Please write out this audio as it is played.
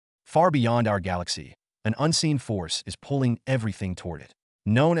Far beyond our galaxy, an unseen force is pulling everything toward it.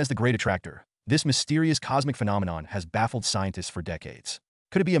 Known as the Great Attractor, this mysterious cosmic phenomenon has baffled scientists for decades.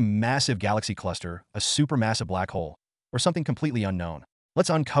 Could it be a massive galaxy cluster, a supermassive black hole, or something completely unknown? Let's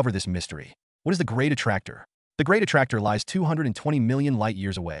uncover this mystery. What is the Great Attractor? The Great Attractor lies 220 million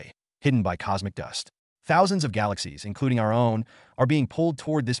light-years away, hidden by cosmic dust. Thousands of galaxies, including our own, are being pulled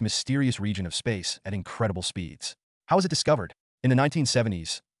toward this mysterious region of space at incredible speeds. How was it discovered? In the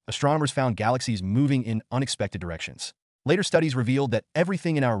 1970s, astronomers found galaxies moving in unexpected directions. Later studies revealed that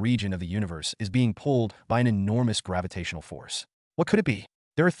everything in our region of the universe is being pulled by an enormous gravitational force. What could it be?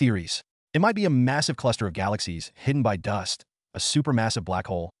 There are theories. It might be a massive cluster of galaxies hidden by dust, a supermassive black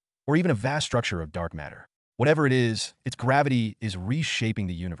hole, or even a vast structure of dark matter. Whatever it is, its gravity is reshaping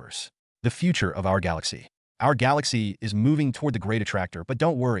the universe. The future of our galaxy. Our galaxy is moving toward the Great Attractor, but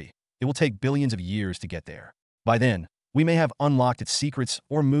don't worry, it will take billions of years to get there. By then, we may have unlocked its secrets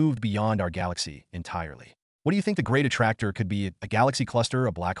or moved beyond our galaxy entirely. What do you think the Great Attractor could be? A galaxy cluster,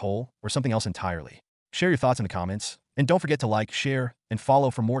 a black hole, or something else entirely? Share your thoughts in the comments, and don't forget to like, share, and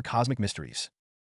follow for more cosmic mysteries.